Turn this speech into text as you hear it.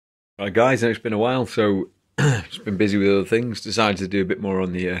Right guys, I know it's been a while, so just been busy with other things. Decided to do a bit more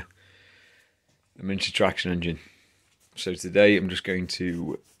on the miniature traction engine. So today I'm just going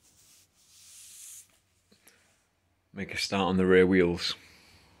to make a start on the rear wheels.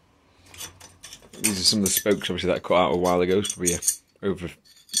 These are some of the spokes obviously that I cut out a while ago, it's probably over a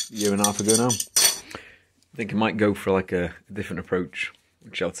year and a half ago now. I think I might go for like a different approach,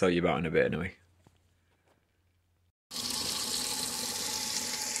 which I'll tell you about in a bit anyway.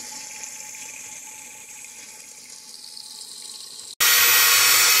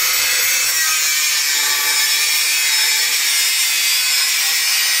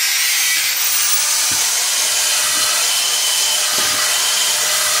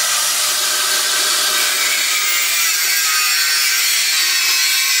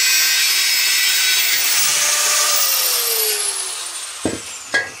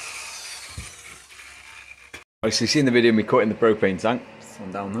 Obviously, seen the video of me cutting the propane tank. It's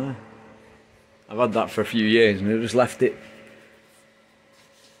one down there. I've had that for a few years and I just left it.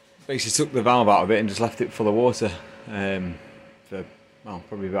 Basically took the valve out of it and just left it full of water for, well,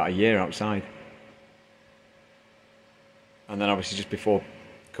 probably about a year outside. And then obviously just before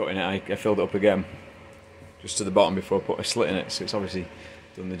cutting it, I filled it up again. Just to the bottom before I put a slit in it, so it's obviously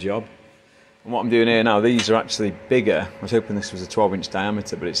done the job. And what I'm doing here now, these are actually bigger. I was hoping this was a 12-inch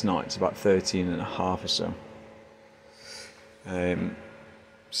diameter, but it's not. It's about 13.5 or so.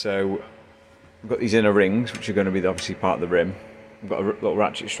 So I've got these inner rings, which are going to be obviously part of the rim. I've got a little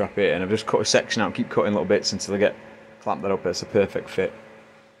ratchet strap here, and I've just cut a section out, keep cutting little bits until I get clamp that up. It's a perfect fit.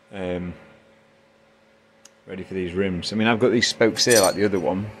 Ready for these rims. I mean, I've got these spokes here like the other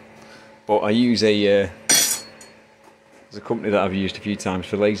one, but I use there's a company that I've used a few times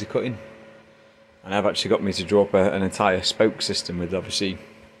for laser cutting, and I've actually got me to draw up an entire spoke system with obviously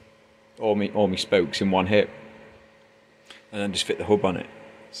all my spokes in one hip, and then just fit the hub on it.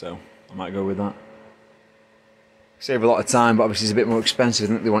 So I might go with that. Save a lot of time, but obviously it's a bit more expensive.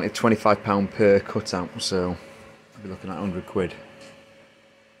 I think they wanted £25 per cutout, so I'll be looking at 100 quid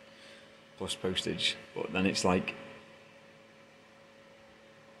plus postage. But then it's like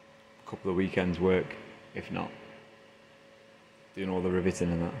a couple of weekends work, if not, doing all the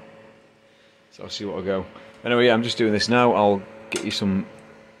riveting and that. So I'll see what I go. Anyway, yeah, I'm just doing this now. I'll get you some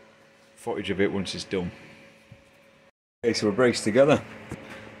footage of it once it's done. Okay, so we're braced together.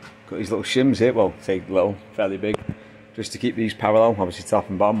 Got these little shims here, well, say little, fairly big, just to keep these parallel, obviously top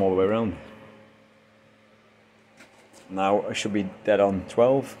and bottom all the way around. Now I should be dead on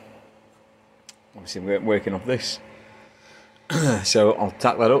 12. Obviously I'm working off this. So I'll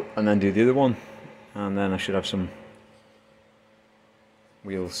tack that up and then do the other one, and then I should have some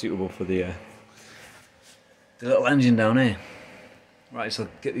wheels suitable for the little engine down here. Right, so I'll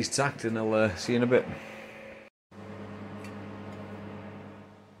get these tacked and I'll see you in a bit.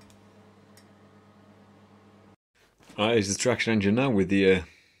 Alright, here's the traction engine now with the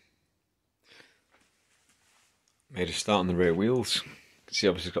made a start on the rear wheels. You can see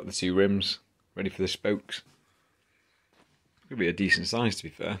obviously it's got the two rims ready for the spokes. It's going to be a decent size, to be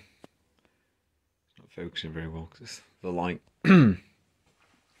fair. It's not focusing very well because it's the light.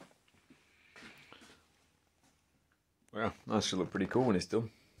 Well, that should look pretty cool when it's done.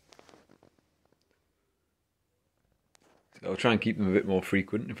 So I'll try and keep them a bit more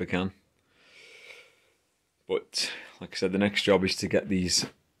frequent if I can. But like I said, the next job is to get these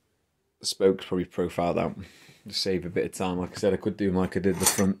spokes probably profiled out. Just save a bit of time. Like I said, I could do them like I did the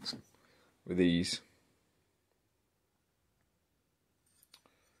front with these.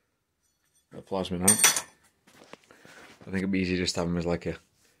 Got plasma now. I think it'd be easier just to have them as like a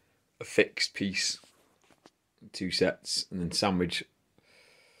fixed piece. Two sets, and then sandwich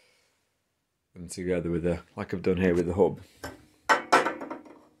them together with like I've done here with the hub.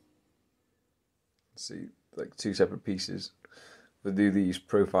 See, like two separate pieces. We'll do these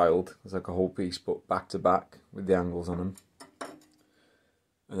profiled as like a whole piece, but back to back with the angles on them,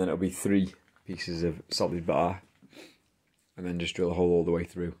 and then it'll be 3 pieces of solid bar, and then just drill a hole all the way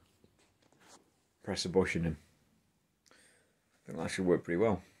through. Press a bushing in. I think that should work pretty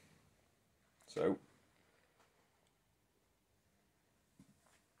well. So.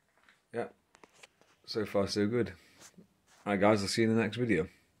 Yeah, so far so good. Alright guys, I'll see you in the next video.